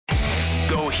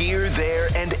Go here, there,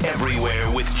 and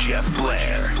everywhere with Jeff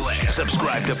Blair.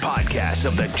 Subscribe to podcasts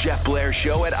of The Jeff Blair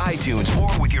Show at iTunes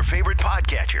or with your favorite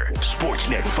podcatcher.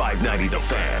 Sportsnet 590 The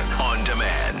Fan. On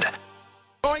demand.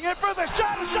 Going in for the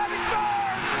shot. A shot,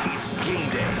 he scores! It's game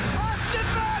day. Austin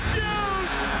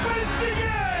Matthews wins the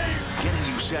game!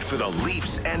 Getting you set for the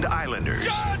Leafs and Islanders.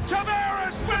 John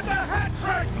Tavares with a hat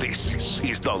trick! This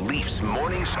is the Leafs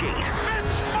Morning Skate.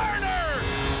 Mitch Marner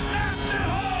snaps it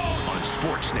home! On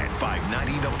Sportsnet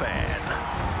 590 The Fan.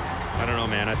 I don't know,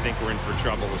 man. I think we're in for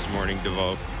trouble this morning,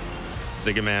 DeVoe.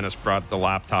 Zigomanis brought the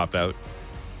laptop out.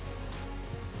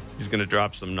 He's going to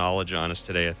drop some knowledge on us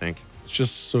today, I think.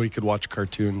 Just so he could watch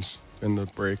cartoons in the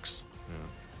breaks.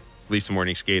 Leafs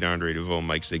Morning Skate, Andre DeVoe,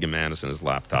 Mike Zigomanis, and his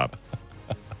laptop.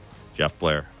 Jeff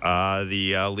Blair.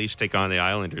 The Leafs take on the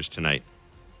Islanders tonight.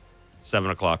 7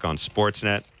 o'clock on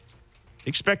Sportsnet.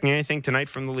 Expecting anything tonight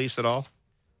from the Leafs at all?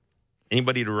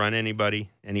 Anybody to run anybody?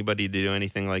 Anybody to do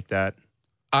anything like that?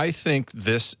 I think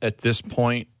at this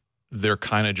point, they're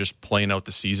kind of just playing out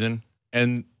the season.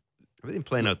 And They've been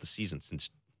playing out the season since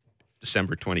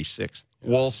December 26th.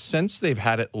 well, since they've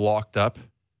had it locked up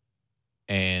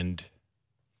and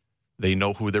they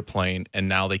know who they're playing and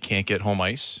now they can't get home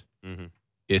ice,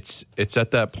 it's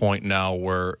at that point now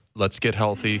where let's get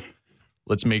healthy,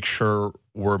 let's make sure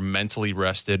we're mentally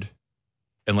rested,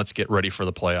 and let's get ready for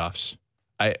the playoffs.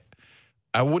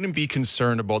 I wouldn't be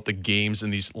concerned about the games in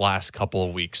these last couple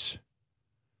of weeks.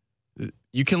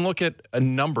 You can look at a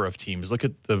number of teams. Look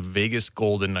at the Vegas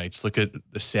Golden Knights. Look at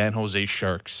the San Jose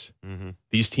Sharks.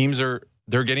 These teams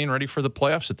they're getting ready for the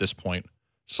playoffs at this point.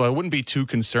 So I wouldn't be too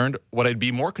concerned. What I'd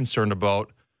be more concerned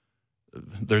about,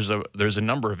 there's a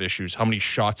number of issues. How many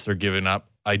shots they're giving up.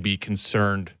 I'd be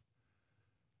concerned.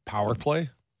 Power play?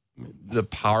 The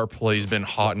power play's been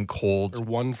hot and cold. Or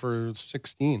 1 for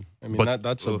 16. I mean,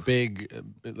 that's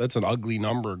an ugly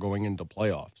number going into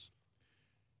playoffs.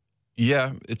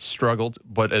 Yeah, it's struggled,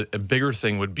 but a bigger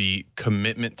thing would be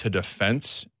commitment to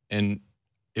defense, and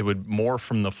it would more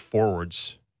from the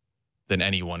forwards than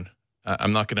anyone.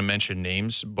 I'm not going to mention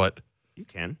names, but You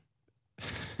can.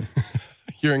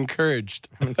 You're encouraged.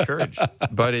 I'm encouraged.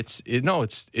 but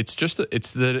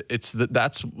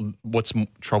that's what's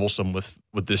troublesome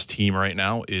with this team right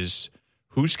now is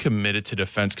who's committed to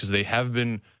defense, because they have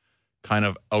been kind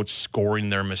of outscoring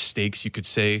their mistakes, you could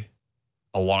say,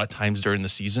 a lot of times during the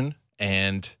season.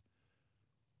 And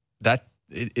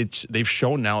they've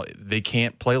shown now they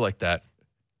can't play like that.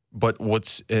 But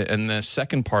and the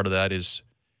second part of that is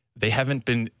they haven't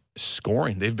been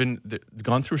scoring. They've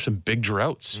gone through some big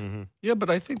droughts. Yeah, but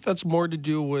I think that's more to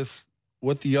do with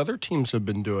what the other teams have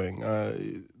been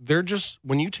doing. They're just,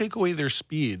 when you take away their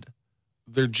speed,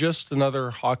 they're just another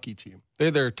hockey team.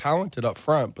 They're talented up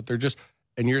front, but they're just,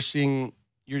 and you've seen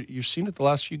it the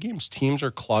last few games. Teams are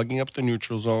clogging up the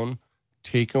neutral zone,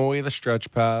 taking away the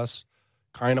stretch pass,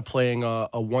 kind of playing a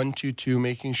 1-2-2,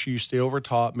 making sure you stay over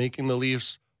top, making the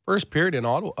Leafs. First period in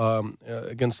Ottawa,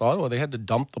 against Ottawa, they had to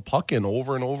dump the puck in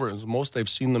over and over. It was the most I've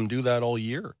seen them do that all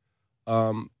year.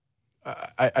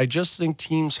 I just think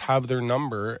teams have their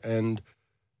number, and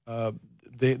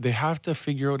they have to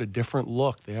figure out a different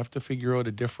look. They have to figure out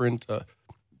a different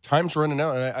time's running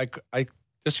out. And I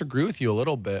disagree with you a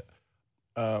little bit.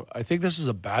 I think this is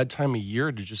a bad time of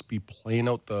year to just be playing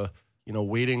out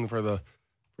waiting for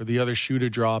the other shoe to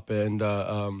drop and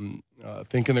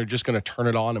thinking they're just going to turn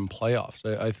it on in playoffs.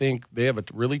 I think they have a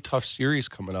really tough series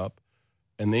coming up,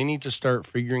 and they need to start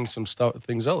figuring some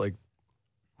things out. Like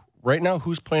right now,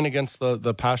 who's playing against the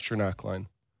Pasternak line?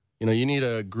 You need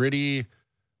a gritty.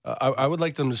 I would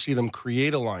like them to see them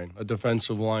create a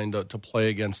defensive line to play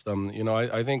against them.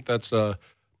 I think that's I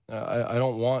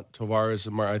don't want Tavares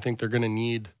and I think they're going to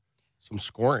need some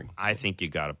scoring. I think you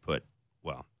got to put.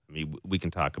 Well, I mean, we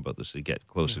can talk about this as we get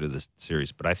closer to this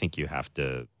series, but I think you have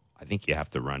to. I think you have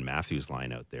to run Matthews'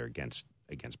 line out there against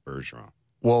Bergeron.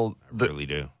 Well, I really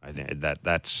do. I think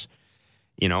that's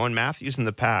and Matthews in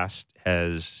the past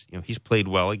has he's played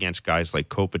well against guys like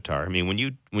Kopitar. I mean,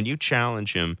 when you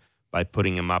challenge him by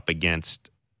putting him up against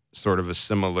sort of a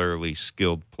similarly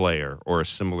skilled player or a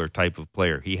similar type of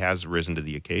player, he has risen to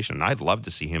the occasion. I'd love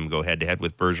to see him go head to head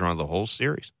with Bergeron the whole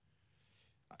series.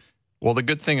 Well, the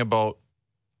good thing about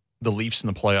the Leafs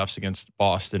in the playoffs against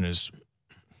Boston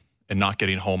and not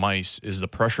getting home ice is the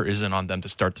pressure isn't on them to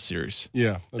start the series.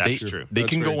 Yeah, that's true. They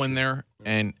can go in there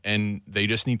and they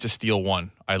just need to steal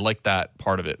one. I like that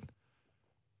part of it.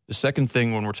 The second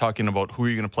thing when we're talking about who are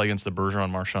you going to play against the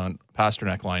Bergeron, Marchand,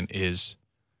 Pasternak line is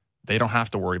they don't have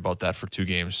to worry about that for 2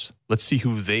 games. Let's see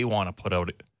who they want to put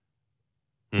out,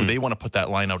 who they want to put that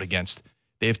line out against.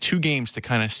 They have 2 games to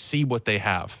kind of see what they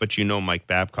have. But Mike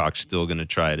Babcock's still going to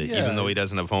try it, even though he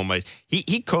doesn't have home ice.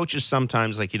 He coaches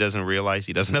sometimes like he doesn't realize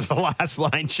he doesn't have the last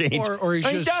line change. Or he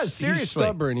does, seriously. He's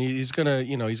stubborn. He's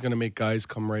gonna make guys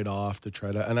come right off to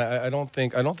try to. And I don't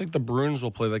think the Bruins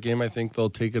will play that game. I think they'll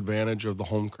take advantage of the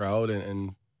home crowd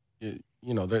and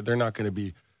they're not going to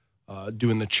be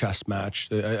doing the chess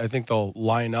match. I think they'll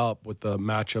line up with the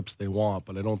matchups they want,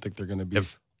 but I don't think they're going to be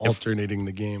alternating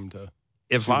the game to.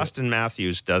 If Austin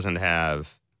Matthews doesn't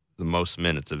have the most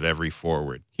minutes of every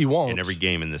forward, he won't in every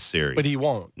game in this series. But he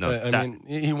won't. No,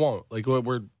 he won't. Like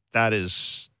that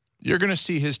is, you're going to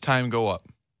see his time go up.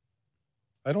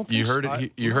 I don't think you heard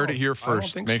it. You heard it here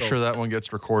first. Make sure that one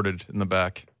gets recorded in the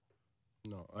back.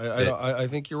 No, I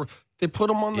think you're. They put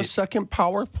him on the second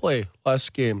power play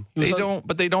last game. They don't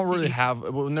really have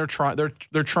when they're trying.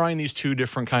 They're trying these 2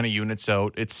 different kind of units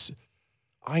out. It's.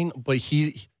 I know, but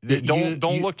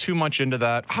don't look too much into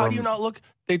that. How do you not look?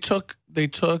 They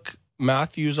took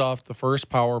Matthews off the first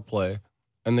power play,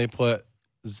 and they put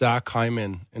Zach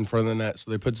Hyman in front of the net. So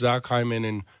they put Zach Hyman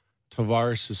in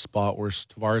Tavares' spot, where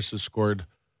Tavares has scored,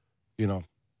 I don't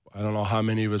know how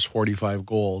many of his 45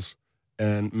 goals,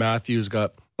 and Matthews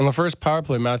got on the first power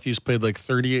play. Matthews played like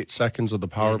 38 seconds of the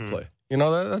power play.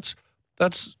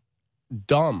 That's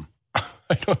dumb. I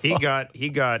don't know. He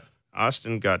got.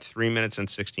 Austin got 3 minutes and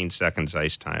 16 seconds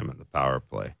ice time on the power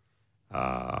play,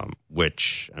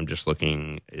 which I'm just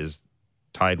looking is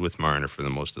tied with Marner for the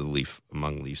most of the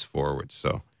among Leafs forwards.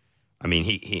 So, I mean,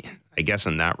 he I guess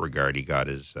in that regard he got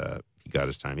his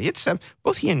time. He had 7.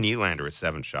 Both he and Nylander had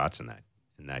 7 shots in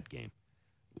that game.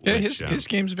 Yeah, his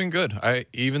game's been good.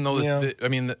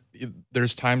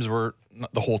 There's times where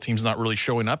the whole team's not really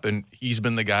showing up, and he's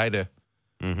been the guy to.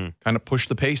 Kind of push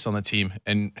the pace on the team,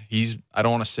 and I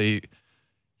don't want to say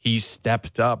he's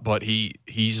stepped up, but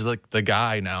he's like the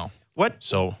guy now. What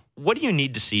do you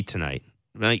need to see tonight?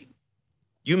 Like,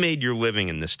 you made your living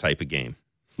in this type of game,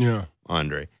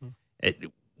 Andre.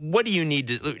 What do you need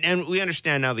to? And we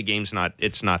understand now the game's not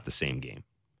the same game.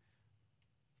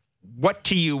 What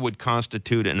to you would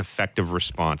constitute an effective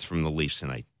response from the Leafs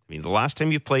tonight? I mean, the last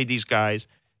time you played these guys,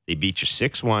 they beat you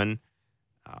 6-1.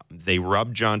 They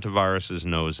rubbed John Tavares'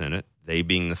 nose in it, they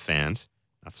being the fans.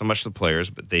 Not so much the players,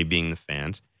 but they being the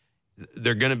fans.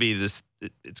 They're going to be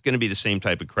it's going to be the same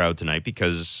type of crowd tonight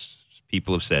because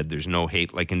people have said there's no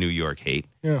hate like a New York hate.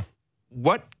 Yeah.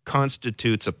 What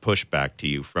constitutes a pushback to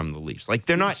you from the Leafs? Like,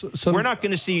 they're not. We're not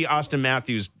going to see Austin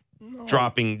Matthews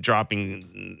dropping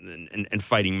and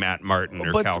fighting Matt Martin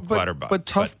or Cal Clutterbuck. But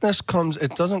toughness comes.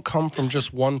 It doesn't come from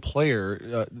just one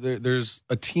player. There's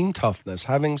a team toughness,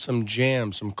 having some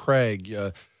jam, some Craig,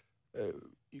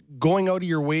 going out of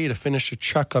your way to finish a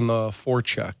check on the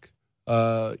forecheck.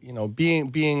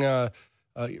 Being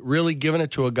really giving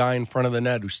it to a guy in front of the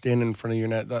net who's standing in front of your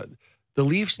net. The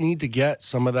Leafs need to get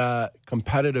some of that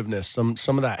competitiveness,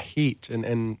 some of that hate,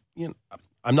 and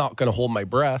I'm not going to hold my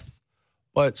breath.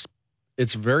 But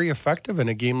it's very effective in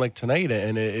a game like tonight,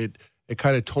 and it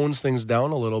kind of tones things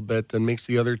down a little bit and makes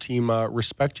the other team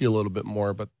respect you a little bit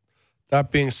more. But that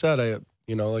being said,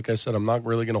 like I said, I'm not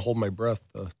really going to hold my breath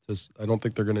because I don't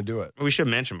think they're going to do it. We should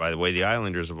mention, by the way, the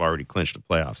Islanders have already clinched a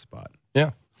playoff spot.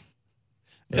 Yeah.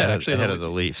 Actually, ahead of the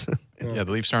Leafs. Yeah,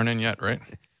 the Leafs aren't in yet, right?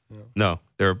 Yeah. No,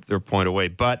 they're a point away.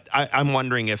 But I'm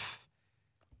wondering if.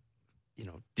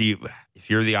 If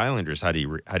you're the Islanders, how do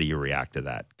you react to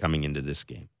that coming into this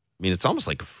game? I mean, it's almost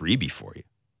like a freebie for you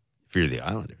if you're the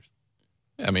Islanders.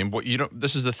 Yeah, I mean,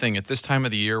 this is the thing. At this time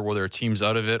of the year, whether a team's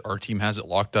out of it or a team has it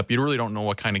locked up, you really don't know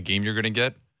what kind of game you're going to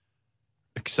get,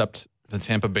 except the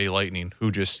Tampa Bay Lightning,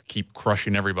 who just keep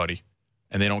crushing everybody,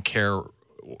 and they don't care.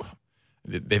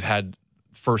 They've had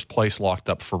first place locked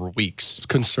up for weeks. It's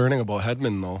concerning about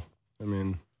Hedman, though. I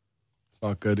mean, it's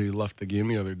not good. He left the game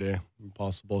the other day.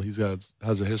 Impossible.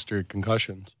 Has a history of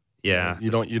concussions. Yeah, you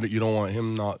don't want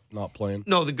him not playing.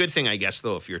 No, the good thing, I guess,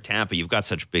 though, if you're Tampa, you've got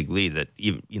such a big lead that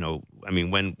I mean,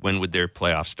 when would their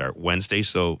playoffs start? Wednesday,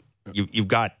 so you've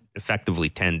got effectively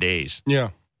 10 days. Yeah,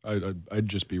 I'd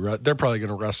just be they're probably going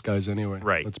to rest guys anyway.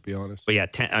 Right. Let's be honest. But yeah,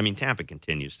 Tampa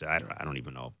continues to. I don't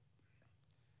even know.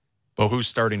 But who's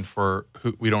starting for?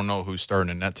 We don't know who's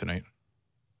starting in net tonight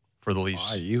for the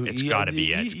Leafs. It's got to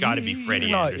be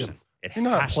Freddie Anderson.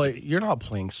 You're not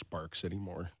playing Sparks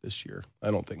anymore this year. I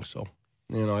don't think so.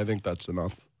 I think that's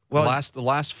enough. Well, the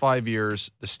last 5 years,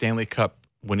 the Stanley Cup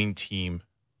winning team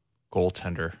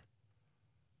goaltender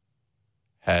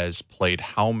has played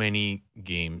how many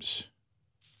games?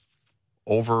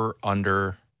 Over,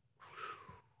 under?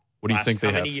 What do you think they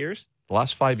have? How many years? The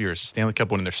last 5 years, Stanley Cup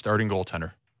winning their starting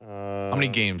goaltender. How many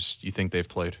games do you think they've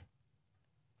played?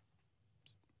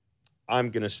 I'm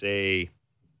going to say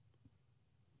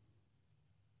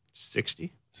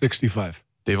 60? 65.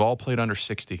 They've all played under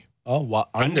 60. Oh, wow.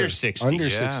 Under 60. Under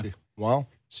Yeah. 60. Wow.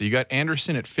 So you got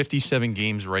Anderson at 57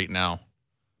 games right now.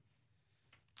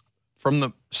 From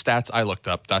the stats I looked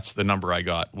up, that's the number I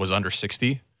got, was under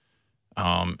 60.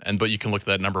 But you can look at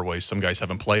that number ways. Some guys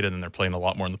haven't played and then they're playing a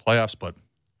lot more in the playoffs. But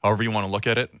however you want to look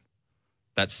at it,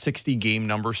 that 60-game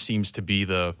number seems to be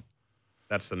the...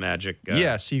 That's the magic.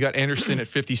 Yeah, so you got Anderson at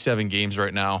 57 games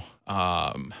right now.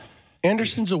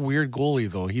 Anderson's a weird goalie,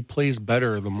 though. He plays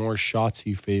better the more shots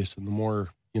he faced and the more,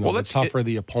 Well, the tougher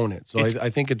the opponent. So I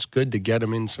think it's good to get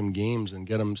him in some games and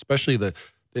get him, especially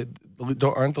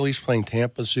aren't the Leafs playing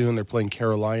Tampa soon? They're playing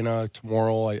Carolina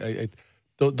tomorrow.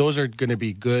 Those are going to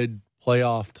be good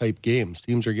playoff type games.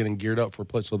 Teams are getting geared up for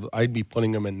play. So I'd be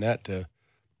putting them in net to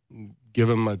give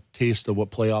them a taste of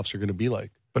what playoffs are going to be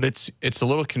like. But it's a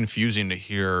little confusing to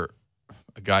hear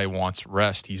a guy wants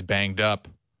rest. He's banged up,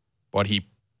 but he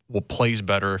plays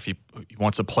better if he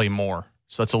wants to play more.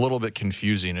 So that's a little bit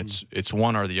confusing. It's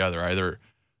one or the other. Either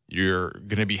you're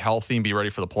going to be healthy and be ready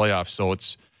for the playoffs. So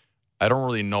I don't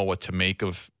really know what to make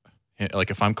of. Like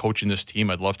if I'm coaching this team,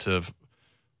 I'd love to have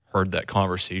heard that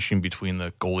conversation between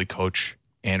the goalie coach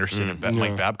Anderson and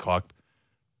Mike Babcock.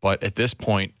 But at this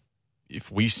point,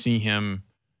 if we see him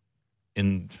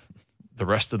in the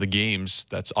rest of the games,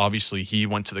 that's obviously he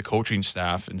went to the coaching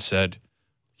staff and said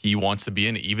he wants to be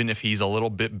in it. Even if he's a little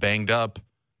bit banged up,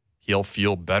 he'll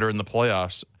feel better in the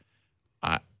playoffs.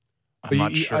 I'm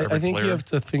not sure. I think you have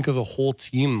to think of the whole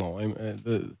team, though.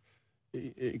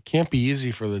 It can't be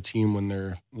easy for the team when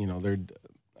they're, in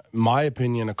my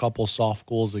opinion, a couple soft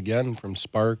goals again from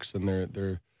Sparks, and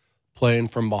they're playing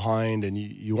from behind, and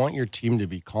you want your team to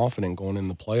be confident going in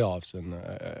the playoffs. And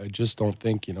I just don't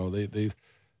think,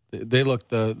 they looked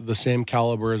the same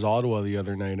caliber as Ottawa the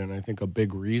other night, and I think a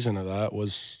big reason of that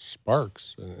was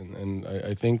Sparks. And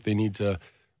I think they need to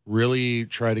really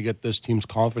try to get this team's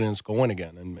confidence going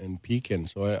again and peaking.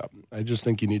 So I just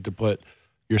think you need to put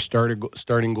your starting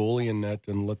goalie in net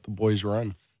and let the boys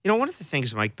run. One of the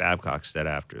things Mike Babcock said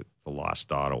after the loss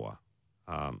to Ottawa,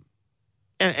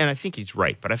 and I think he's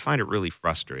right, but I find it really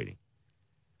frustrating.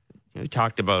 He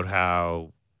talked about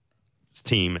how his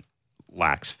team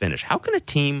lacks finish. How can a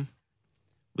team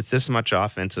with this much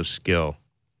offensive skill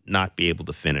not be able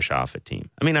to finish off a team?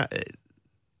 I mean, I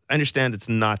understand it's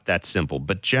not that simple,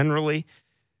 but generally,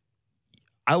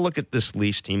 I look at this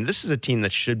Leafs team. This is a team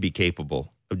that should be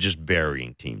capable of just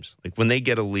burying teams. Like when they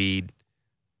get a lead,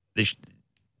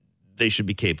 they should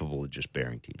be capable of just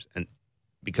burying teams, and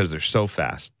because they're so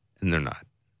fast, and they're not.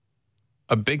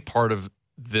 A big part of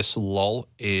this lull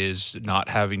is not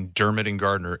having Dermott and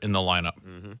Gardner in the lineup.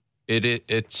 Mm-hmm.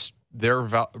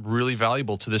 They're really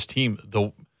valuable to this team.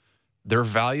 They're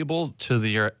valuable to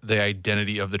the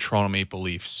identity of the Toronto Maple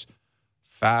Leafs.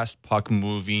 Fast,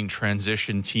 puck-moving,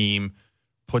 transition team,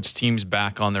 puts teams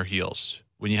back on their heels.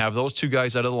 When you have those two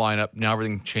guys out of the lineup, now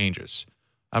everything changes.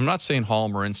 I'm not saying Hall,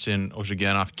 Marincin,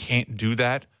 Ozhiganov can't do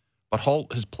that, but Hall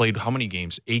has played how many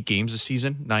games? 8 games this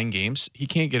season? 9 games? He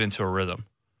can't get into a rhythm.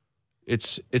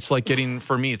 It's like getting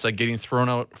thrown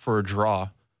out for a draw,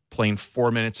 playing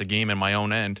 4 minutes a game in my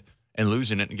own end and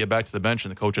losing it and get back to the bench.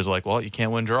 And the coach is like, well, you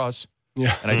can't win draws.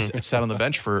 Yeah. And I sat on the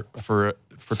bench for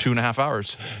 2.5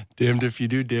 hours. Damned if you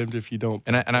do, damned if you don't.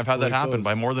 And I've had that happen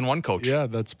by more than one coach. Yeah,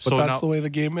 that's now, the way the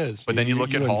game is. But then you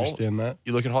look at Hall. Understand that.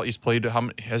 You look at Hall. He's played. He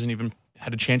hasn't even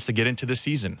had a chance to get into the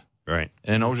season. Right.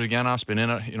 And Ozhiganov's been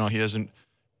in it. He hasn't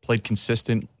played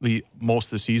consistently most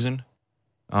of the season.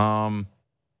 Zaitsev,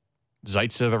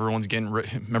 everyone's getting.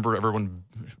 Remember, everyone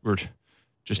were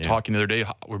just talking the other day.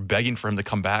 We're begging for him to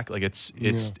come back. Like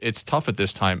it's tough at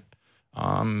this time.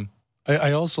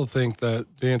 I also think that,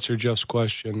 to answer Jeff's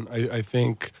question, I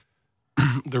think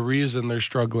the reason they're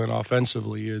struggling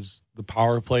offensively is the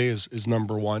power play is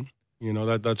number one.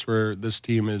 That's where this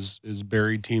team is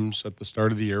buried teams at the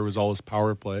start of the year was always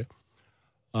power play.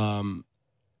 And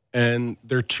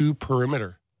they're too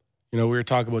perimeter. We were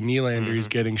talking about Nylander, he's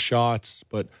getting shots,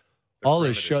 but all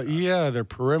his shots, they're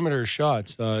perimeter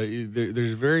shots.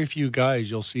 There's very few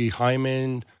guys. You'll see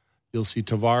Hyman, you'll see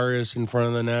Tavares in front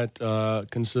of the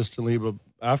net consistently, but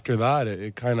after that,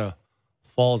 it kind of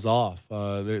falls off.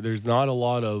 There's not a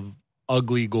lot of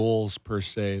ugly goals per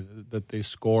se that they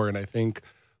score, and I think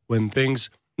when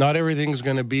not everything's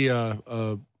going to be a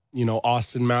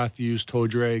Austin Matthews toe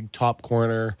drag top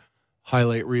corner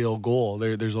highlight reel goal.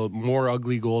 There's more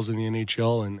ugly goals in the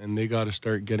NHL, and they got to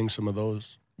start getting some of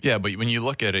those. Yeah, but when you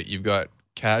look at it, you've got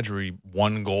Kadri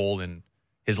 1 goal in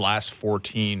his last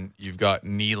 14. You've got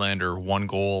Nylander 1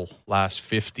 goal last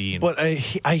 15. But I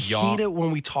hate it when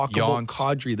we talk about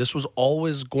Kadri. This was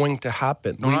always going to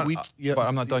happen. But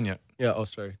I'm not done yet. Yeah. Oh,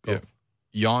 sorry. Go. Yeah.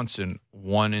 Janssen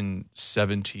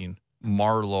 1-17,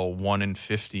 Marleau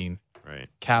 1-15, Right.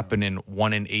 Kapanen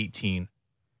 1-18,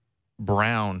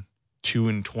 Brown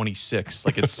 2-26.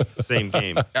 Like it's Same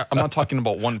game. I'm not talking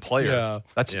about one player. Yeah.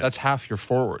 That's half your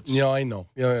forwards. Yeah, I know.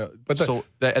 Yeah. But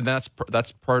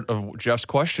that's part of Jeff's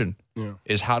question. Yeah.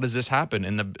 Is how does this happen?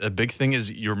 And the big thing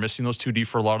is you're missing those 2D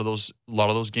for a lot of those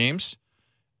games,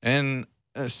 and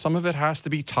some of it has to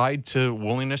be tied to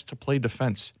willingness to play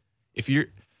defense. It's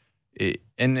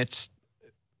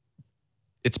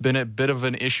been a bit of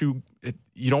an issue.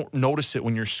 You don't notice it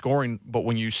when you're scoring, but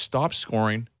when you stop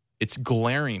scoring, it's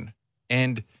glaring.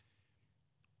 And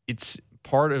it's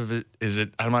part of it is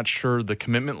it. I'm not sure the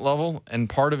commitment level, and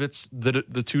part of it's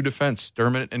the two defense,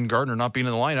 Dermott and Gardner, not being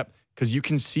in the lineup because you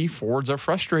can see forwards are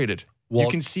frustrated. You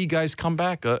can see guys come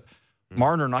back.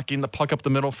 Marner not getting the puck up the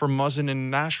middle for Muzzin in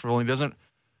Nashville. He doesn't.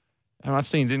 I'm not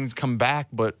saying he didn't come back,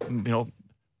 but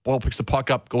Boyle picks the puck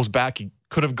up, goes back. He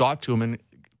could have got to him, and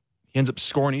he ends up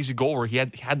scoring an easy goal where he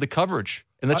had the coverage.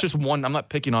 And that's just one. I'm not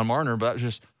picking on Marner, but that's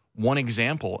just one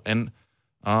example. And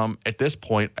at this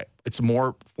point, it's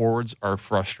more forwards are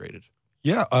frustrated.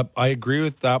 Yeah, I agree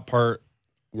with that part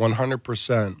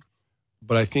 100%.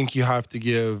 But I think you have to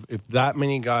give, if that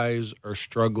many guys are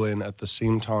struggling at the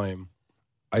same time,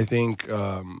 I think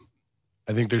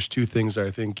there's two things.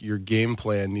 I think your game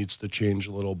plan needs to change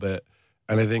a little bit.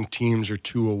 And I think teams are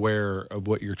too aware of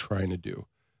what you're trying to do.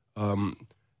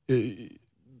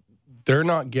 They're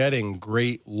not getting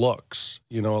great looks.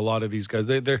 A lot of these guys,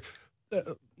 they're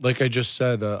like I just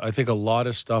said, I think a lot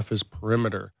of stuff is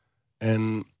perimeter.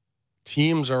 And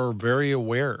teams are very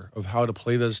aware of how to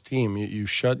play this team.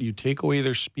 You take away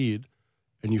their speed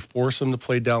and you force them to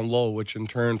play down low, which in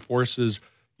turn forces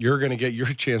you're going to get your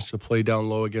chance to play down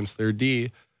low against their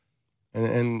D.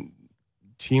 And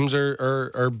teams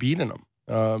are beating them.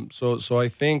 So I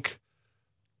think,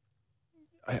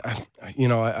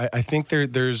 I think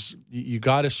there's you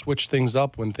got to switch things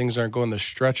up when things aren't going. The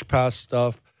stretch pass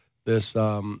stuff, this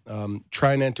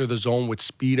try and enter the zone with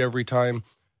speed every time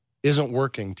isn't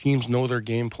working. Teams know their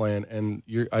game plan, and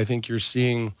I think you're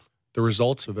seeing the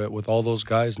results of it with all those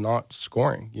guys not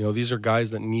scoring. These are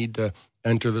guys that need to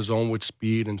enter the zone with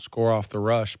speed and score off the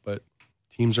rush, but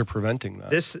teams are preventing that.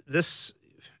 This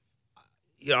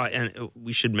and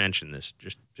we should mention this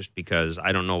just because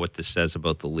I don't know what this says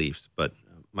about the Leafs, but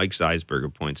Mike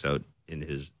Zeisberger points out in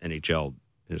his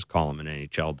column in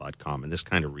NHL.com, and this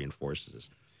kind of reinforces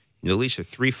this. The Leafs are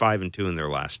 3-5-2 in their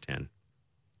last 10.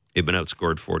 They've been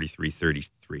outscored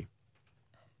 43-33.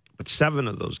 But 7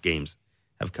 of those games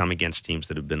have come against teams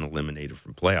that have been eliminated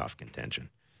from playoff contention.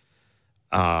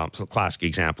 So a classic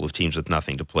example of teams with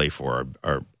nothing to play for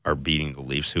are beating the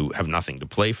Leafs, who have nothing to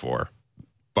play for,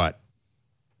 but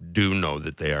do know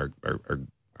that they are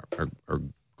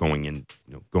going into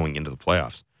the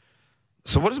playoffs.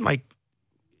 So what is Mike?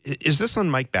 Is this on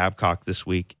Mike Babcock this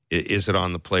week? Is it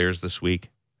on the players this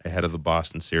week ahead of the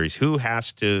Boston series? Who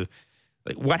has to?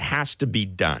 What has to be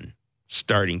done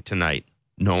starting tonight,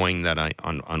 knowing that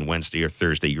on Wednesday or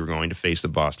Thursday you're going to face the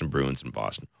Boston Bruins in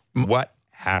Boston? What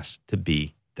has to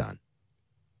be done?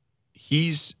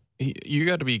 You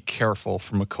got to be careful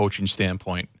from a coaching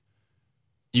standpoint.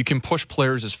 You can push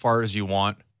players as far as you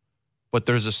want, but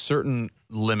there's a certain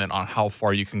limit on how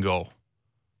far you can go.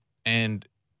 And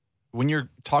when you're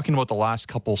talking about the last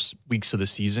couple weeks of the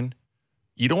season,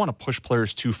 you don't want to push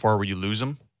players too far where you lose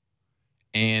them.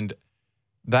 And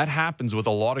that happens with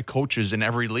a lot of coaches in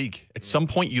every league. At some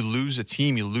point, you lose a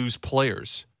team, you lose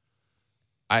players.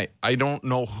 I don't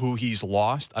know who he's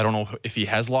lost. I don't know if he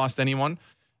has lost anyone.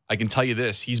 I can tell you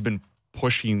this. He's been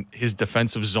pushing his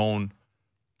defensive zone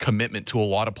commitment to a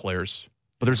lot of players.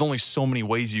 But there's only so many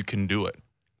ways you can do it.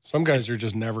 Some guys are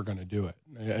just never going to do it.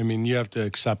 I mean, you have to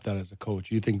accept that as a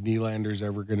coach. You think Nylander's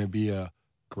ever going to be a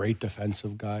great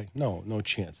defensive guy? No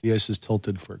chance. The ice is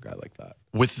tilted for a guy like that.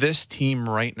 With this team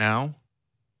right now,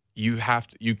 you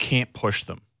can't push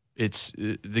them. It's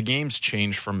the game's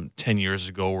changed from 10 years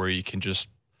ago where you can just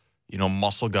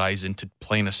muscle guys into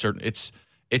playing a certain.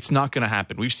 It's not going to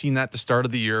happen. We've seen that at the start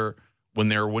of the year when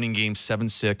they were winning games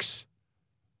 7-6,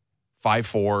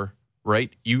 5-4.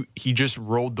 Right? He just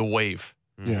rode the wave,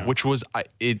 which was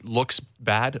it looks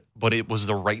bad, but it was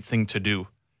the right thing to do.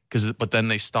 But then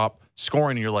they stop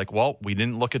scoring, and you're like, well, we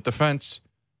didn't look at defense,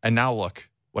 and now look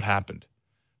what happened.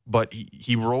 But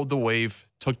he rode the wave,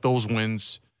 took those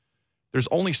wins. There's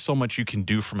only so much you can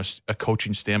do from a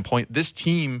coaching standpoint. This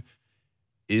team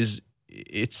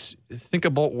think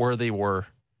about where they were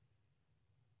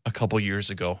a couple years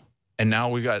ago, and now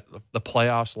we got the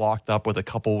playoffs locked up with a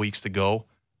couple weeks to go.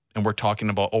 And we're talking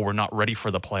about, we're not ready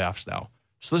for the playoffs now.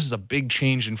 So this is a big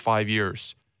change in 5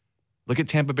 years. Look at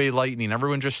Tampa Bay Lightning.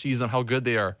 Everyone just sees them how good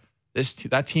they are.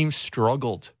 That team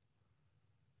struggled.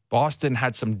 Boston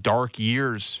had some dark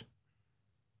years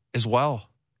as well.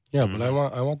 Yeah, but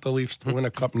I want the Leafs to win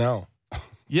a cup now.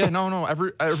 Yeah, no.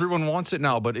 Everyone wants it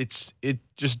now, but it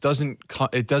just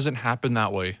doesn't happen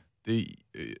that way.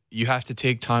 You have to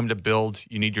take time to build.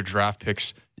 You need your draft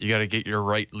picks. You got to get your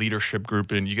right leadership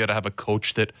group in. You got to have a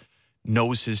coach that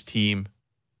knows his team.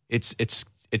 It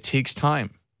takes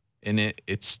time, and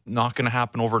it's not going to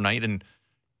happen overnight. And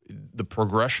the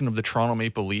progression of the Toronto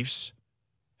Maple Leafs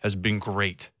has been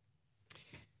great.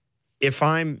 If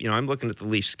I'm looking at the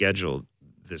Leafs schedule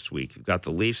this week. You've got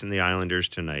the Leafs and the Islanders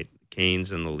tonight,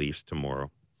 Canes and the Leafs tomorrow,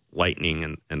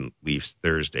 Lightning and Leafs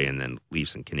Thursday, and then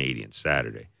Leafs and Canadiens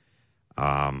Saturday.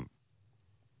 I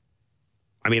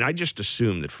just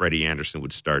assumed that Freddie Anderson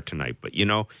would start tonight, but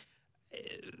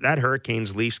that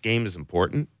Hurricanes-Leafs game is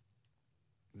important.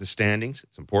 The standings,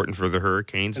 it's important for the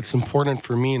Hurricanes. It's important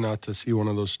for me not to see one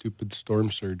of those stupid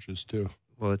storm surges too.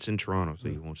 Well, it's in Toronto, so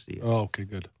you won't see it. Oh, okay,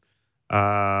 good.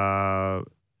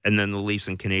 And then the Leafs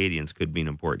and Canadiens could be an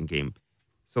important game.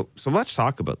 So let's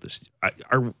talk about this.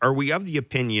 Are we of the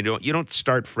opinion you don't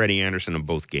start Freddie Anderson in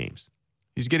both games?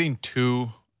 He's getting 2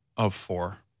 of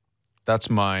 4. That's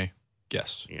my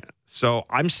guess. Yeah. So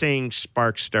I'm saying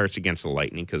Sparks starts against the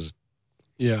Lightning because.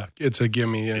 Yeah, it's a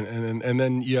gimme, and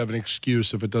then you have an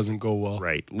excuse if it doesn't go well.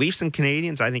 Right. Leafs and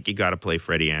Canadiens, I think you got to play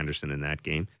Freddie Anderson in that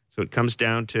game. So it comes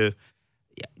down to,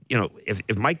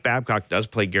 if Mike Babcock does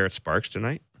play Garrett Sparks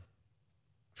tonight.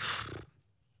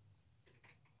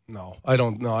 No, I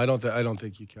don't. No, I don't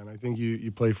think you can. I think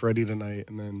you play Freddie tonight,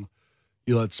 and then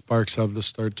you let Sparks have the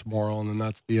start tomorrow, and then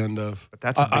that's the end of. But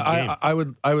that's a big game.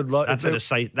 I would love. That's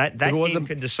that game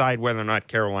could decide whether or not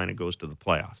Carolina goes to the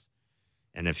playoffs.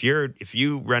 And if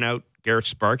you run out Garrett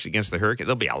Sparks against the Hurricanes,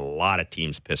 there'll be a lot of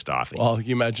teams pissed off. Well,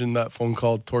 you imagine that phone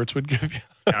call Torts would give you.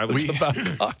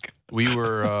 We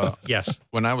were yes.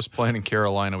 When I was playing in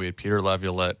Carolina, we had Peter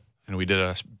Laviolette, and we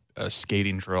did a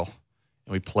skating drill,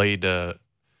 and we played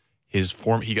his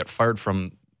form. He got fired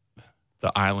from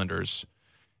the Islanders,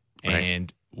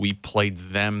 and we played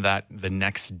them the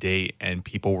next day, and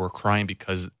people were crying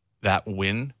because that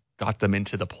win got them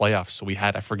into the playoffs. So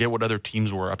I forget what other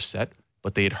teams were upset,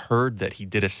 but they had heard that he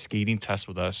did a skating test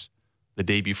with us the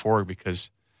day before because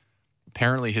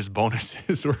apparently his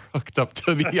bonuses were hooked up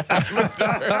to the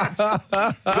Islanders.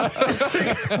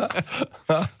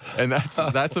 And that's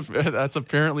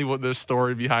apparently what the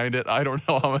story behind it. I don't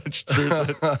know how much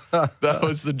truth that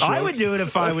was the joke. I would do it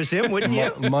if I was him, wouldn't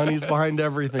you? Money's behind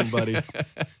everything, buddy.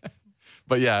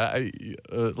 But yeah,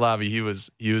 Lavi, he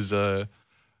was a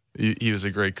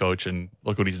great coach, and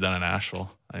look what he's done in Nashville.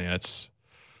 When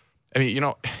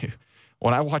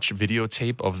I watch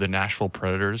videotape of the Nashville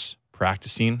Predators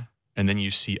practicing, and then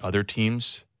you see other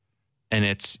teams, and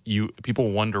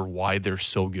people wonder why they're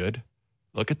so good.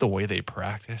 Look at the way they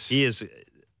practice. He is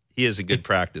a good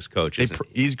practice coach.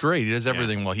 He's great. He does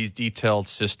everything well. He's detailed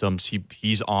systems.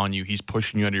 He's on you. He's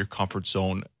pushing you out of your comfort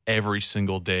zone every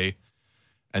single day.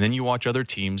 And then you watch other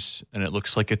teams, and it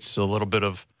looks like it's a little bit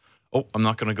of, I'm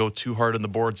not going to go too hard on the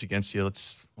boards against you. I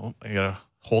got to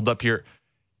hold up here.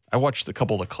 I watched a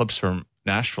couple of the clips from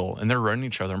Nashville, and they're running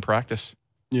each other in practice.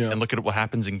 Yeah. And look at what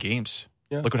happens in games.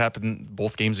 Yeah. Look what happened in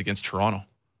both games against Toronto.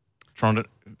 Toronto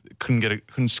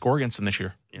couldn't score against them this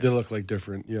year. Yeah. They look like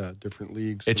different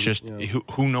leagues. It's just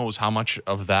who knows how much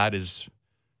of that is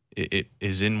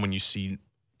in when you see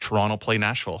Toronto play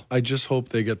Nashville. I just hope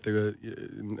they get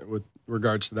with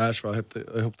regards to Nashville.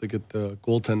 I hope they get the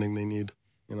goaltending they need.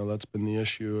 That's been the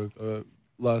issue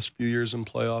last few years in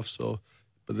playoffs. So,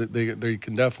 but they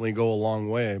can definitely go a long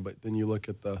way. But then you look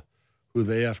at who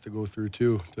they have to go through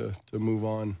too to move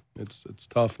on. It's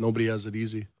tough. Nobody has it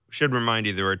easy. Should remind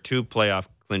you there are 2 playoff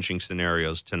clinching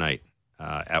scenarios tonight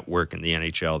at work in the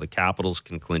NHL. The Capitals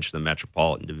can clinch the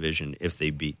Metropolitan Division if they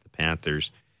beat the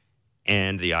Panthers,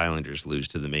 and the Islanders lose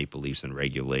to the Maple Leafs in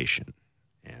regulation.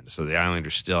 And so the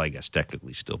Islanders still, I guess,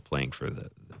 technically still playing for the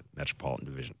Metropolitan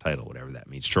Division title, whatever that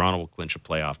means. Toronto will clinch a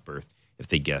playoff berth if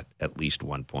they get at least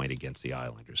 1 point against the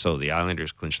Islanders. So the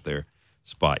Islanders clinched their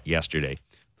spot yesterday.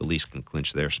 The Leafs can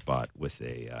clinch their spot with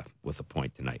a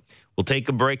point tonight. We'll take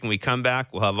a break. When we come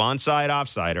back, we'll have onside,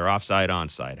 offside, or offside,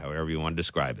 onside, however you want to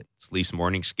describe it. It's Leafs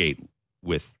Morning Skate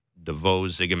with DeVoe,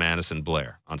 Zigomanis, and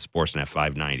Blair on Sportsnet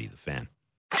 590, The Fan.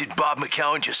 Did Bob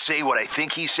McCown just say what I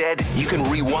think he said? You can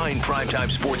rewind Primetime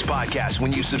Sports Podcast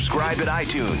when you subscribe at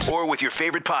iTunes or with your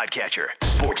favorite podcatcher.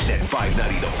 Sportsnet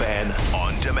 590 The Fan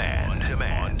on demand.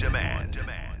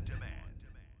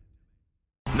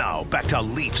 Now back to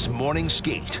Leafs Morning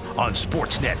Skate on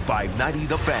Sportsnet 590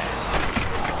 The Fan.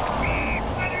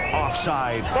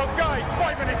 offside, Those guys,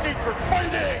 5 minutes each for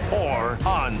fighting. or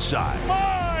onside.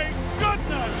 My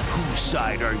goodness. Whose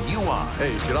side are you on?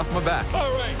 Hey, get off my back.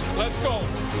 All right, let's go.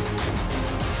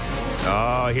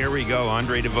 Oh, here we go.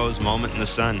 Andre DeVoe's moment in the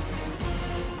sun.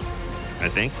 I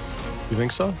think. You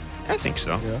think so? I think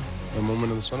so. Yeah. A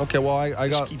moment in the sun. Okay, well, I It got...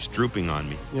 just keeps drooping on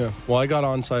me. Yeah. Well, I got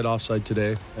onside, offside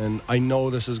today, and I know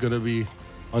this is going to be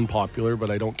unpopular, but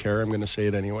I don't care. I'm going to say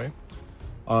it anyway.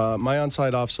 My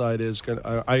onside, offside is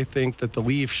I think that the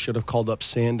Leafs should have called up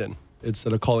Sandin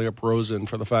instead of calling up Rosen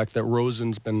for the fact that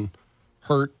Rosen's been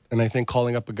hurt, and I think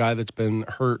calling up a guy that's been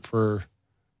hurt for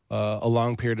a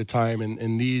long period of time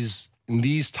in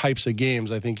these types of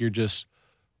games, I think you're just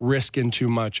risking too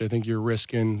much. I think you're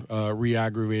risking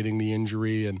re-aggravating the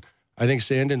injury, and I think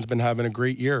Sandin's been having a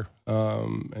great year,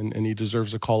 and he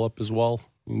deserves a call-up as well.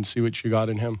 You can see what you got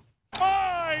in him.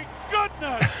 My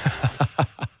goodness.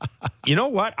 You know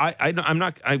what? I'm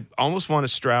not. I almost want to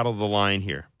straddle the line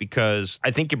here because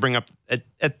I think you bring up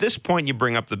at this point you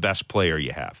bring up the best player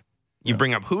you have. You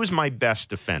bring up who's my best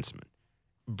defenseman.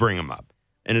 Bring him up,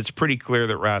 and it's pretty clear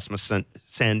that Rasmus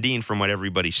Sandin, from what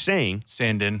everybody's saying,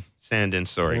 Sandin.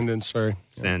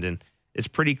 It's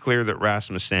pretty clear that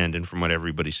Rasmus Sandin, from what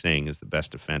everybody's saying, is the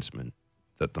best defenseman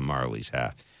that the Marlies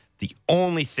have. The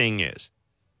only thing is,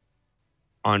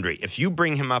 Andre, if you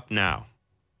bring him up now,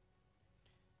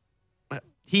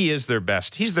 he is their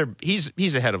best. He's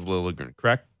ahead of Liljegren,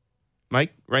 correct,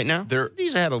 Mike? Right now,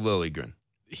 he's ahead of Liljegren.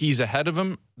 He's ahead of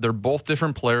him. They're both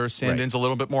different players. Sandin's a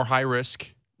little bit more high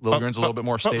risk. Liljegren's a little bit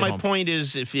more stay But my home. point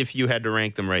is, if you had to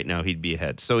rank them right now, he'd be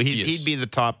ahead. So he'd be the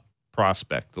top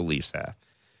prospect the Leafs have.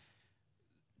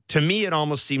 To me, it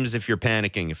almost seems as if you're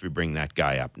panicking if you bring that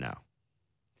guy up now.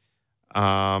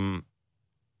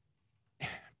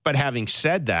 But having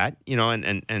said that,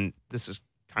 and this is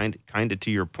kind of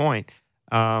to your point,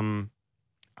 I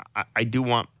do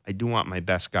want my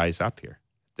best guys up here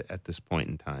at this point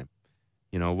in time.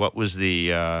 What was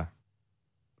the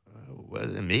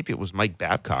maybe it was Mike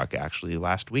Babcock actually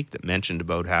last week that mentioned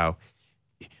about how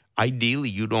ideally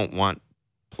you don't want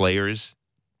players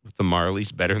with the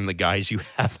Marlies better than the guys you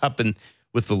have up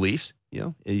with the Leafs.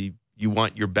 You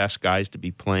want your best guys to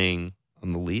be playing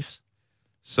on the Leafs.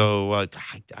 So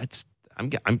I'm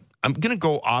going to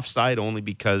go offside only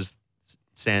because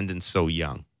Sandin's so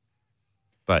young.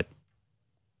 But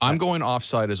I'm going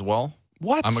offside as well.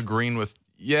 What? I'm agreeing with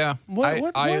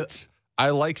What? I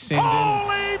like Sandin.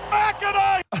 Holy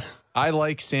Mackinac! I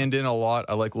like Sandin a lot.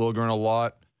 I like Liljegren a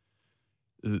lot.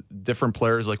 Different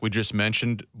players like we just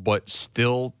mentioned, but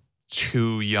still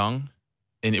too young.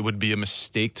 And it would be a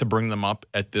mistake to bring them up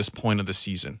at this point of the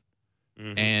season.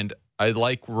 Mm-hmm. And I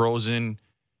like Rosen.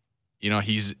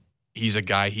 He's a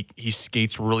guy, he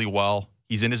skates really well.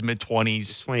 He's in his mid-20s.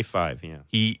 He's 25, yeah.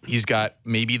 He's got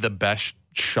maybe the best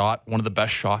shot, one of the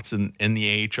best shots in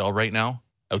the AHL right now,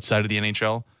 outside of the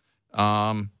NHL.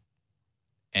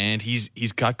 And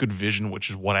he's got good vision, which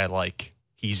is what I like.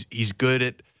 He's good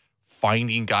at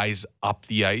finding guys up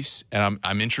the ice, and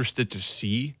I'm interested to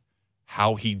see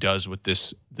how he does with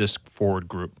this forward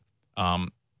group,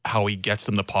 how he gets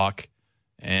them the puck,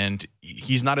 and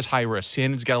he's not as high risk.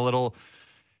 Sandin's got a little.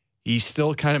 He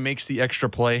still kind of makes the extra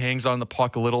play, hangs on the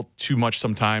puck a little too much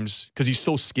sometimes because he's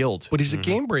so skilled. But he's a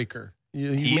game breaker.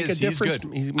 He make a difference.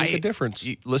 He make a difference.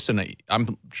 Listen,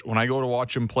 when I go to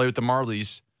watch him play with the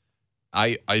Marlies,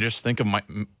 I just think of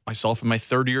myself in my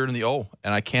third year in the O,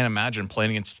 and I can't imagine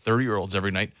playing against 30-year-olds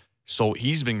every night. So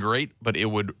he's been great, but it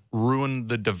would ruin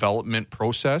the development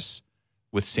process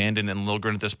with Sandin and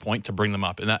Liljegren at this point to bring them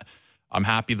up. And that I'm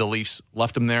happy the Leafs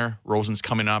left him there. Rosen's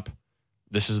coming up.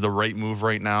 This is the right move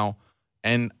right now.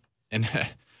 And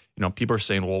people are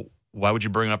saying, well, why would you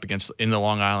bring him up in the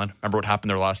Long Island? Remember what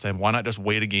happened there last time? Why not just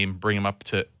wait a game, bring him up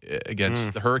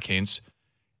against the Hurricanes?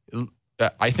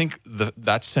 I think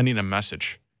that's sending a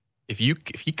message. If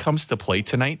he comes to play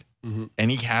tonight and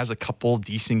he has a couple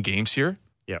decent games here,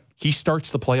 he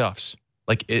starts the playoffs.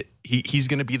 He's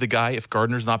going to be the guy. If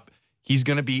Gardner's not, he's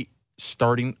going to be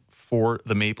starting for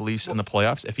the Maple Leafs in the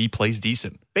playoffs if he plays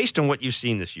decent. Based on what you've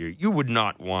seen this year, you would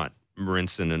not want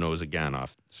Marincin and Ozhiganov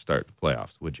to start the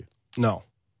playoffs, would you? No,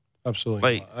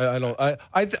 absolutely. I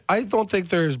don't think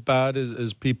they're as bad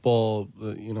as people. A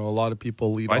lot of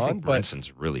people lead on. I think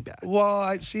Marincin's really bad. Well,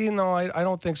 I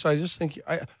don't think so. I just think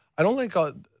I don't think.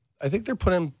 I think they're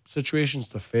put in situations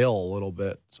to fail a little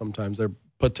bit. Sometimes they're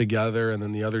put together, and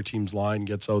then the other team's line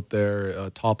gets out there,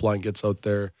 top line gets out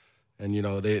there, and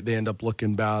they end up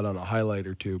looking bad on a highlight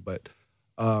or two. But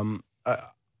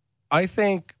I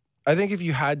think if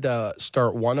you had to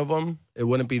start one of them, it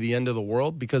wouldn't be the end of the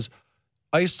world because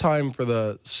ice time for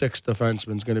the sixth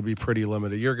defenseman is going to be pretty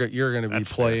limited. You're going to be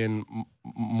playing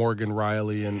Morgan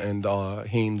Rielly and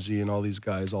Hainsey and all these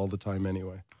guys all the time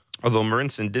anyway. Although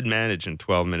Marincin did manage in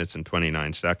 12 minutes and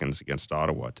 29 seconds against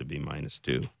Ottawa to be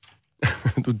 -2.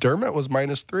 Dermott was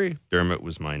 -3. Dermott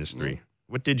was -3.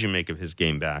 What did you make of his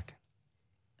game back,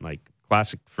 Mike?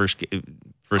 Classic first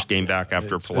game back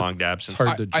after a prolonged absence.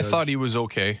 Hard to judge. I thought he was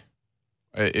okay.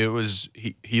 It was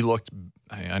he looked.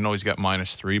 I know he's got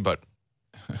 -3, but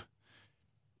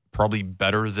probably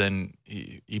better than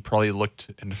he probably looked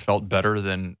and felt better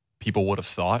than people would have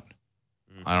thought.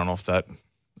 I don't know if that.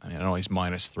 I know he's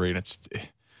 -3, and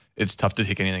it's tough to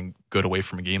take anything good away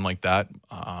from a game like that.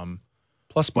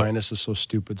 Plus minus is so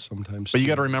stupid sometimes. But you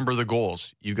got to remember the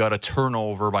goals. You got a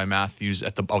turnover by Matthews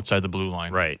at the outside the blue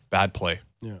line. Right. Bad play.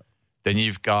 Yeah. Then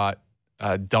you've got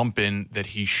a dump in that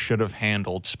he should have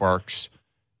handled. Sparks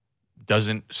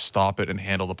doesn't stop it and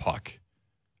handle the puck.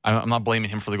 I'm not blaming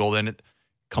him for the goal. Then it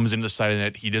comes into the side of the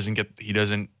net. He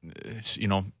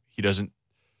doesn't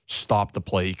stop the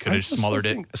play. He could have smothered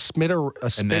it. A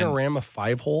Spinorama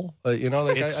 5-hole.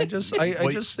 I just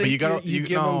think you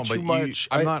give him too much.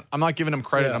 I'm not giving him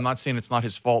credit. Yeah. I'm not saying it's not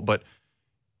his fault, but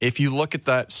if you look at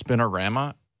that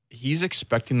Spinorama, he's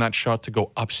expecting that shot to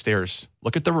go upstairs.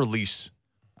 Look at the release.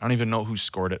 I don't even know who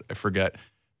scored it. I forget.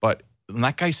 But when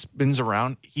that guy spins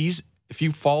around, if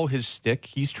you follow his stick,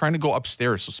 he's trying to go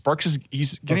upstairs. So Sparks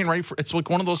he's getting ready for. It's like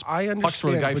one of those pucks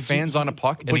where the guy fans on a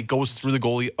puck and he goes through the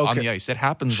goalie on the ice. It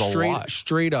happens a lot.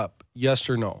 Straight up, yes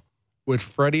or no? Would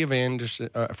Freddie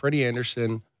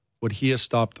Anderson, would he have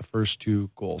stopped the first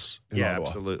 2 goals? Yeah, Ottawa?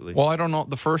 absolutely. Well, I don't know.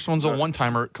 The first one's a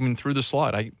one-timer coming through the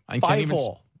slot. I can't even.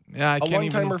 5-hole. Yeah, I can't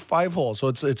even. A one-timer 5-hole. So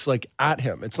it's like at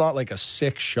him. It's not like a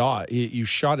sick shot. You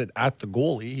shot it at the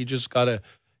goalie. He just got to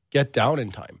get down in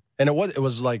time. And it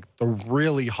was like the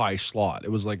really high slot. It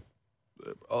was like,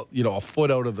 a foot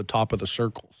out of the top of the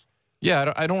circles.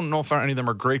 Yeah, I don't know if any of them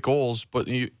are great goals, but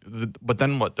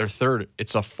then what? They're third.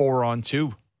 It's a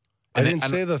 4-on-2. I didn't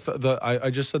say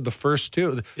I just said the first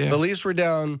 2. Yeah. The Leafs were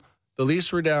down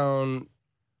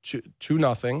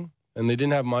 2-0, and they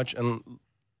didn't have much. And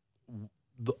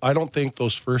I don't think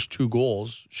those first 2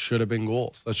 goals should have been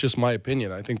goals. That's just my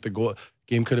opinion. I think the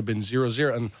game could have been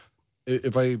 0-0. And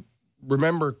if I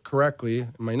remember correctly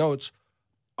in my notes,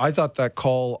 I thought that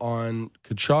call on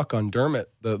Tkachuk on Dermott,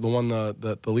 the one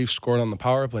that the Leafs scored on the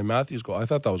power play, Matthews goal, I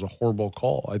thought that was a horrible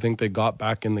call. I think they got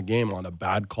back in the game on a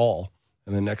bad call,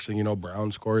 and the next thing you know,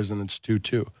 Brown scores and it's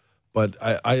 2-2. But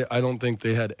I don't think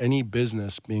they had any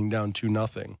business being down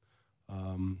 2-0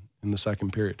 in the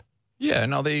second period. Yeah,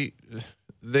 no, they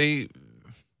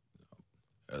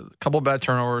a couple of bad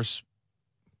turnovers.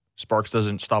 Sparks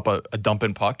doesn't stop a dump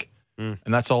in puck.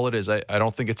 And that's all it is. I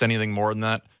don't think it's anything more than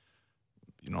that.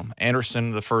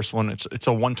 Anderson, the first one, it's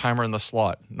a one-timer in the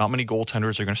slot. Not many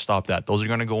goaltenders are going to stop that. Those are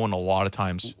going to go in a lot of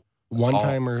times.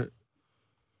 One-timer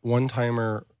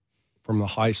from the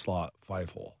high slot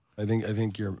 5-hole. I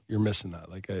think you're missing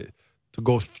that. Like to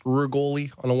go through a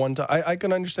goalie on a one-time. I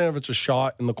can understand if it's a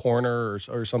shot in the corner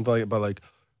or something like that, but like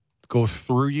go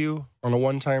through you on a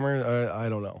one-timer, I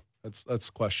don't know.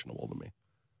 That's questionable to me.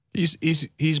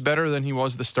 He's better than he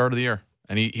was at the start of the year,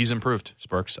 and he's improved.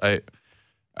 Sparks, I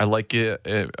like it.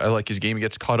 I like his game. He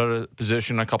gets caught out of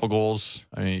position, a couple goals.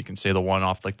 I mean, you can say the one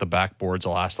off like the backboards, the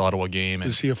last Ottawa game.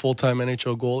 Is he a full-time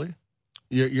NHL goalie?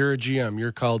 You're a GM.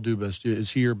 You're Kyle Dubas.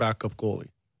 Is he your backup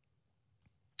goalie?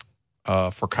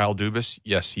 For Kyle Dubas,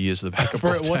 yes, he is the backup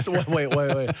goaltender.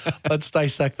 Wait. Let's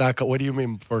dissect that. What do you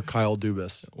mean for Kyle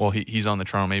Dubas? Well, he's on the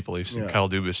Toronto Maple Leafs, and Kyle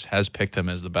Dubas has picked him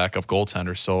as the backup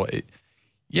goaltender. So.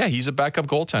 Yeah, he's a backup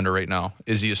goaltender right now.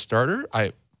 Is he a starter?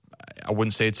 I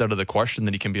wouldn't say it's out of the question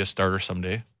that he can be a starter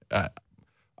someday.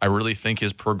 I really think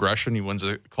his progression, he wins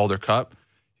a Calder Cup,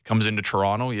 he comes into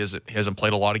Toronto. He hasn't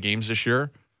played a lot of games this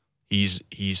year.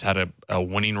 He's had a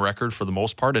winning record for the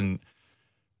most part and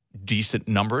decent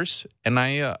numbers. And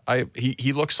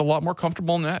he looks a lot more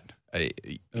comfortable in that.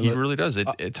 He really does.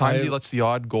 At times he lets the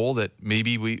odd goal that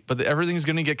maybe but everything's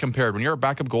going to get compared. When you're a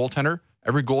backup goaltender,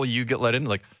 every goal you get let in,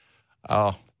 like,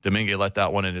 oh, Domingue let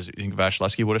that one in. You think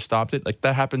Vasilevsky would have stopped it? Like,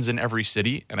 that happens in every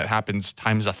city, and it happens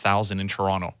times 1,000 in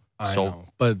Toronto. I know.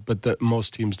 But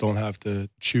most teams don't have to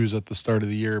choose at the start of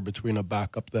the year between a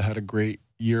backup that had a great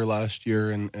year last year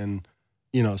and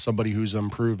somebody who's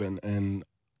unproven. And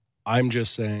I'm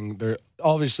just saying, they're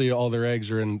obviously all their eggs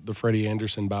are in the Freddie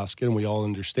Anderson basket, and we all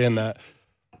understand that.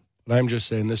 But I'm just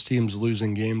saying this team's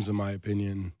losing games, in my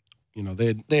opinion.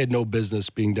 They had no business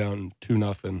being down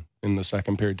 2-0 in the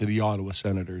second period to the Ottawa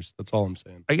Senators. That's all I'm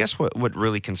saying. I guess what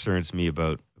really concerns me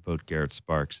about Garrett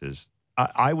Sparks is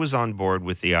I was on board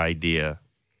with the idea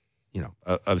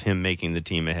of him making the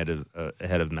team ahead of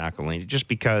McElhinney, just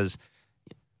because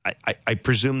I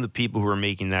presume the people who are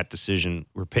making that decision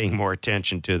were paying more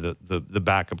attention to the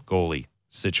backup goalie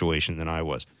situation than I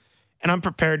was. And I'm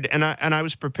prepared, and I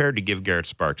was prepared to give Garrett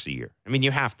Sparks a year. I mean,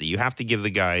 you have to give the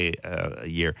guy a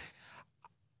year.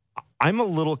 I'm a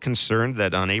little concerned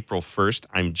that on April 1st,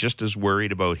 I'm just as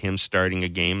worried about him starting a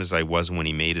game as I was when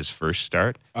he made his first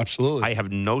start. Absolutely. I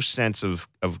have no sense of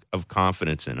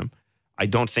confidence in him. I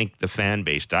don't think the fan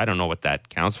base, I don't know what that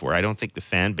counts for. I don't think the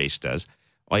fan base does.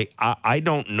 Like, I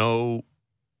don't know,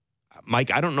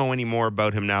 Mike, I don't know any more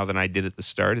about him now than I did at the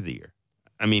start of the year.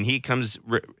 I mean,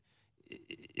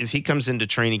 if he comes into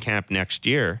training camp next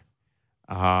year,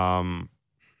 I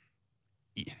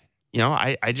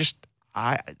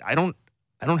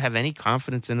don't have any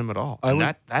confidence in him at all.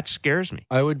 That scares me.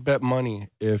 I would bet money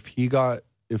if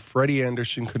Freddie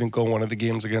Anderson couldn't go one of the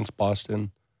games against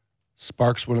Boston,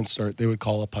 Sparks wouldn't start. They would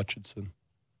call up Hutchinson.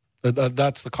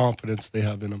 That's the confidence they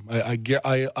have in him.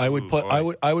 I would put. I'm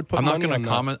not going to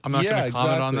comment. I'm not going to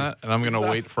comment on exactly. that, and I'm going to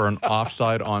wait for an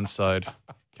offside onside.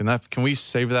 Can we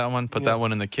save that one? Put that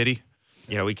one in the kitty.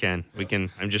 Yeah, we can.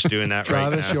 I'm just doing that right now.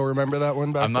 Travis, you'll remember that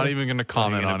one back I'm not then? even going to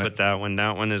comment on it. Put that one.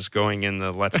 That one is going in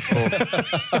the let's pull.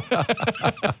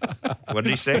 What did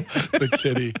he say? The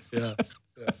kitty. Yeah.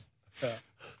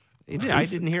 I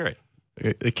didn't hear it.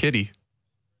 The kitty.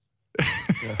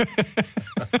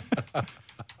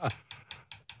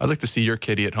 I'd like to see your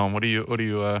kitty at home. What do you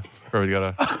probably got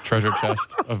a treasure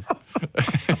chest of?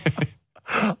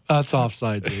 That's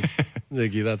offside, dude.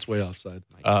 Ziggy, that's way offside.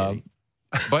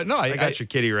 But no, I got your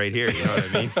kitty right here. You know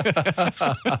what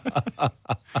I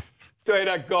mean? Way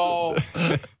to go.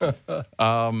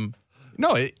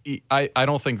 No, I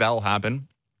don't think that'll happen.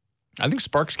 I think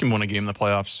Sparks can win a game in the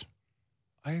playoffs.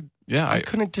 I I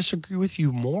couldn't disagree with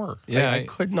you more. Yeah, I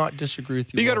could not disagree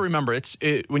with you. You got to remember,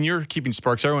 when you're keeping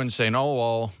Sparks, everyone's saying, "Oh,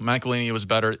 well, McElhinney was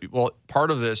better." Well,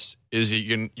 part of this is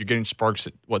you're getting Sparks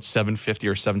at what, $750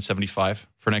 or $775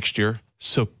 for next year.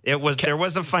 So there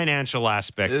was a financial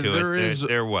aspect to it.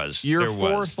 There was your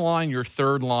fourth line, your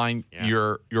third line,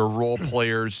 your role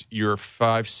players, your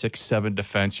 5, 6, 7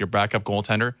 defense, your backup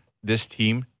goaltender. This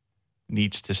team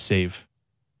needs to save.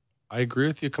 I agree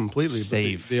with you completely.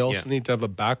 Save. But they also need to have a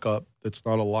backup that's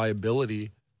not a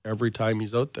liability every time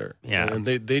he's out there. Yeah. And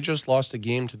they just lost a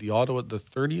game to the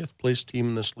 30th place team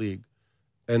in this league.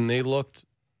 And they looked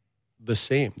the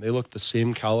same. They looked the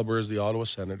same caliber as the Ottawa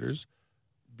Senators.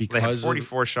 They had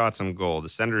 44 shots on goal. The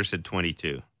Senators had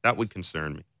 22. That would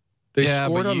concern me. They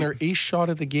scored on their 8th shot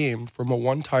of the game from a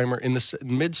one-timer in the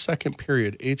mid-second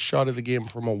period. 8th shot of the game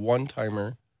from a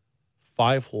one-timer,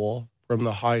 5-hole from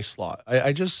the high slot.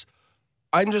 I'm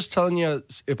just telling you,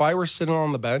 if I were sitting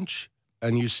on the bench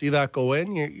and you see that go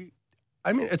in,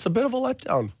 it's a bit of a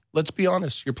letdown. Let's be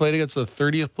honest. You're playing against the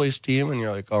 30th place team, and you're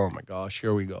like, oh my gosh,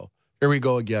 here we go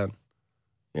again.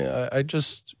 Yeah,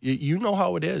 you know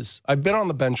how it is. I've been on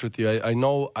the bench with you. I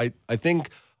know. I think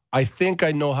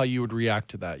I know how you would react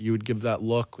to that. You would give that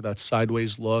look, that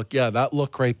sideways look. Yeah, that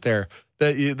look right there.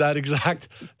 That exact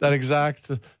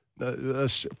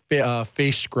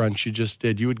face scrunch you just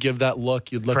did. You would give that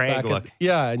look. You'd look Craig back.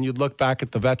 And you'd look back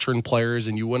at the veteran players,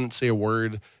 and you wouldn't say a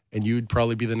word. And you'd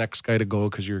probably be the next guy to go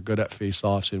because you're good at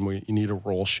face-offs, and you need a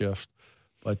roll shift.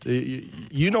 But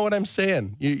you know what I'm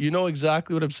saying. You know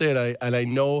exactly what I'm saying.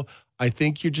 I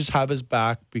think you just have his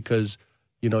back because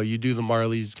you do the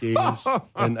Marlies games.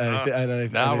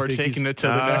 Now we're taking it to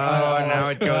the next level. Now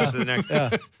it goes to the next.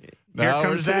 Yeah. Here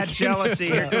comes that jealousy.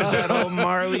 Here comes that old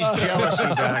Marlies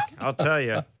jealousy back. I'll tell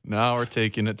you. Now we're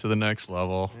taking it to the next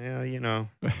level. Yeah,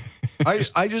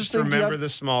 I just think remember the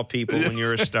small people when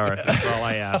you're a star. That's all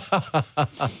I ask.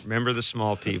 Remember the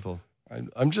small people.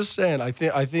 I'm just saying. I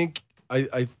think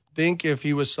if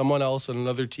he was someone else on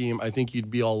another team, I think you'd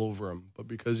be all over him. But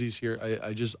because he's here,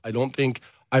 I don't think.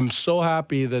 I'm so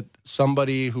happy that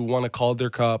somebody who won a Calder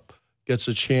Cup gets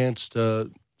a chance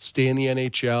to stay in the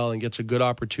NHL and gets a good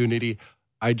opportunity.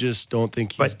 I just don't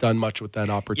think he's done much with that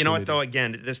opportunity. You know what, though?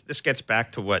 Again, this gets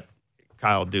back to what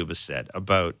Kyle Dubas said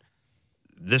about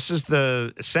this is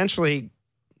essentially,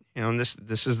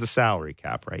 this is the salary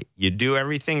cap, right? You do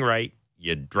everything right.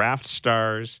 You draft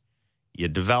stars. You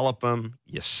develop them.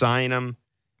 You sign them.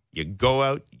 You go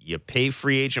out. You pay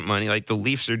free agent money. Like the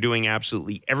Leafs are doing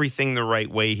absolutely everything the right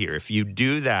way here. If you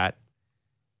do that,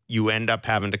 you end up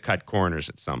having to cut corners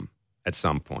at some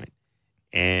point.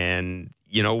 And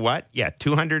you know what? Yeah,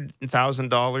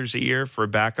 $200,000 a year for a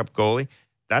backup goalie.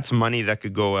 That's money that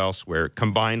could go elsewhere.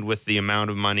 Combined with the amount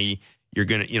of money you're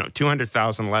going to,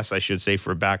 $200,000 less, I should say,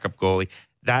 for a backup goalie.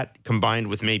 That combined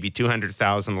with maybe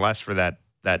 $200,000 less for that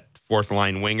fourth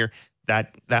line winger.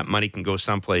 that money can go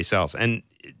someplace else. And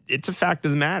it's a fact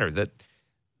of the matter that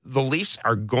the Leafs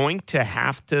are going to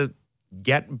have to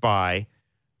get by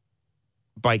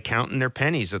counting their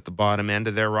pennies at the bottom end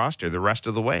of their roster the rest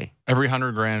of the way. Every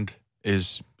 $100,000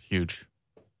 is huge.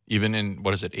 Even in,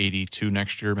 82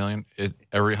 next year million? You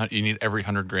need every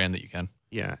 $100,000 that you can.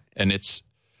 Yeah. And it's...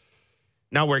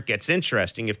 Now where it gets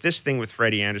interesting, if this thing with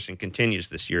Freddie Anderson continues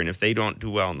this year and if they don't do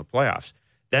well in the playoffs,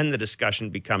 then the discussion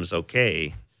becomes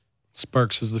okay.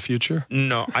 Sparks is the future?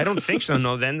 No, I don't think so.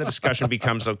 No, then the discussion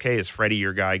becomes okay. Is Freddie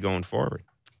your guy going forward?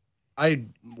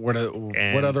 What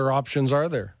other options are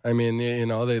there? I mean, they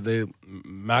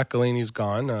McElhinney's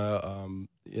gone.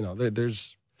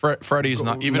 There's Freddie's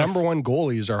not even number one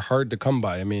goalies are hard to come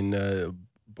by. I mean,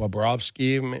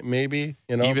 Bobrovsky maybe.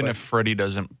 If Freddie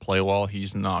doesn't play well,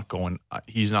 he's not going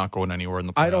anywhere in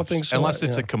the playoffs. I don't think so. Unless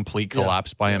it's a complete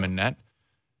collapse by him in net.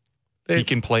 He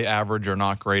can play average or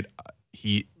not great.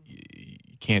 I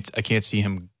can't see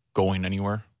him going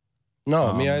anywhere.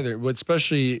 No, me either. But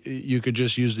especially, you could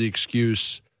just use the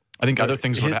excuse. I think other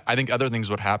things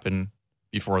would happen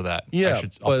before that. Yeah,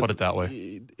 I'll put it that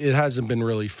way. It hasn't been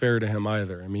really fair to him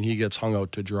either. I mean, he gets hung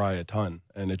out to dry a ton,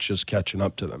 and it's just catching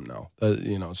up to them now.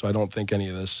 So I don't think any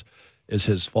of this is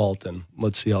his fault. And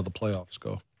let's see how the playoffs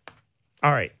go.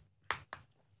 All right.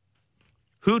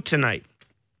 Who tonight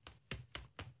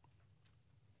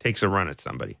takes a run at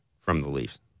somebody from the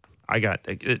Leafs?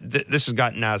 This has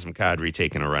got Nazem Kadri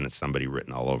taking a run at somebody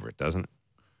written all over it, doesn't it?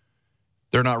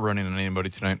 They're not running on anybody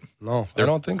tonight. No, I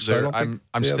don't think so.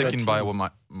 I'm sticking by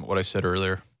what I said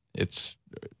earlier. It's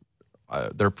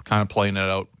they're kind of playing it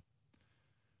out.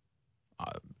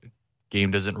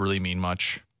 Game doesn't really mean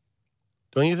much.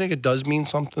 Don't you think it does mean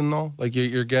something though? Like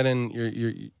you're getting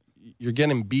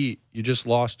beat. You just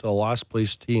lost to a last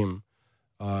place team.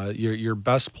 Your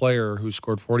best player who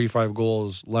scored 45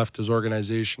 goals left his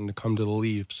organization to come to the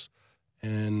Leafs,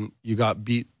 and you got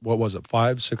beat. What was it,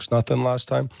 5-6-0 last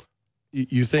time?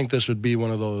 You think this would be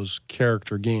one of those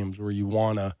character games where you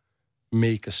want to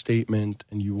make a statement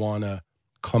and you want to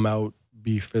come out,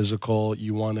 be physical,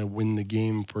 you want to win the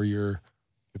game for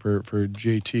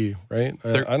JT, right?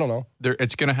 I don't know.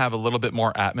 It's going to have a little bit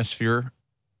more atmosphere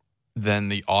than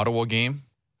the Ottawa game,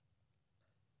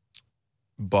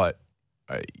 but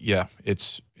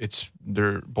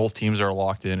both teams are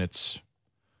locked in.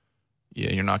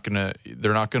 They're not gonna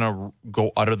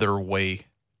go out of their way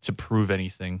to prove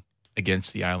anything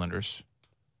against the Islanders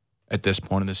at this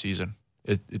point in the season.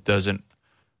 It doesn't.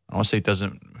 I don't want to say it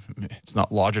doesn't. It's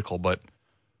not logical, but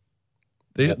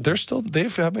they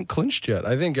haven't clinched yet.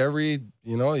 I think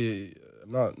I'm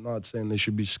not saying they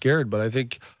should be scared, but I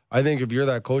think if you're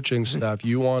that coaching staff,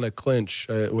 you want to clinch.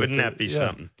 Wouldn't that be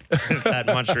something? If that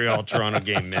Montreal-Toronto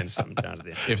game meant something down to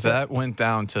the end. If that went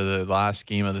down to the last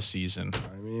game of the season.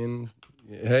 I mean,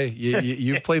 hey,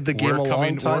 you've played the game a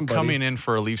long time, We're coming in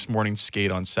for a Leafs morning skate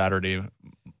on Saturday.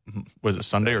 Was it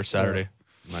Sunday or Saturday?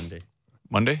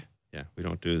 Monday? Yeah, we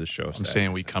don't do the show Saturday. I'm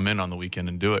saying we come in on the weekend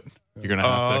and do it. You're gonna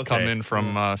have to come in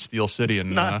from Steel City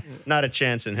and not a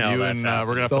chance in hell.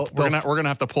 We're gonna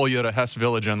have to pull you to Hess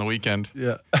Village on the weekend.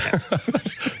 Yeah,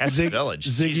 Hess Village.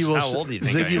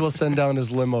 Ziggy will send down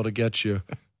his limo to get you.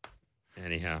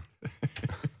 Anyhow,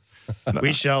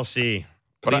 we shall see.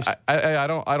 But I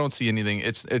don't see anything.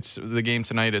 It's the game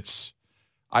tonight.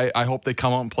 I hope they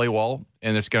come out and play well,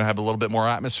 and it's gonna have a little bit more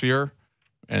atmosphere.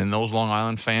 And those Long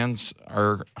Island fans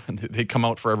they come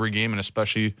out for every game, and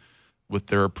especially with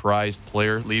their prized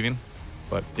player leaving.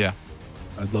 But yeah,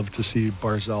 I'd love to see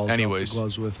Barzal anyways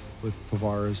gloves with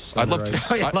Tavares. I'd love to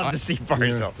see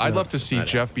Barzal. I'd love to see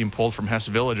Jeff being pulled from Hess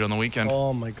Village on the weekend.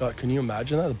 Oh my God, can you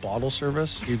imagine that? The bottle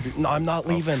service? No, I'm not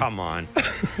leaving. Come on.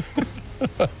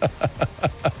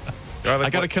 I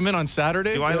got to come in on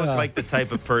Saturday. Do I look like the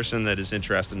type of person that is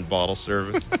interested in bottle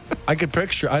service? I could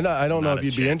picture. I don't know if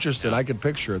you'd be interested. I could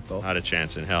picture it, though. Not a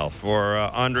chance in hell. For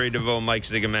Andre DeVoe, Mike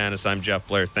Zigomanis, I'm Jeff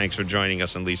Blair. Thanks for joining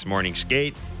us on Leafs Morning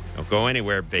Skate. Don't go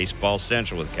anywhere. Baseball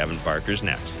Central with Kevin Parker's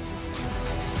next.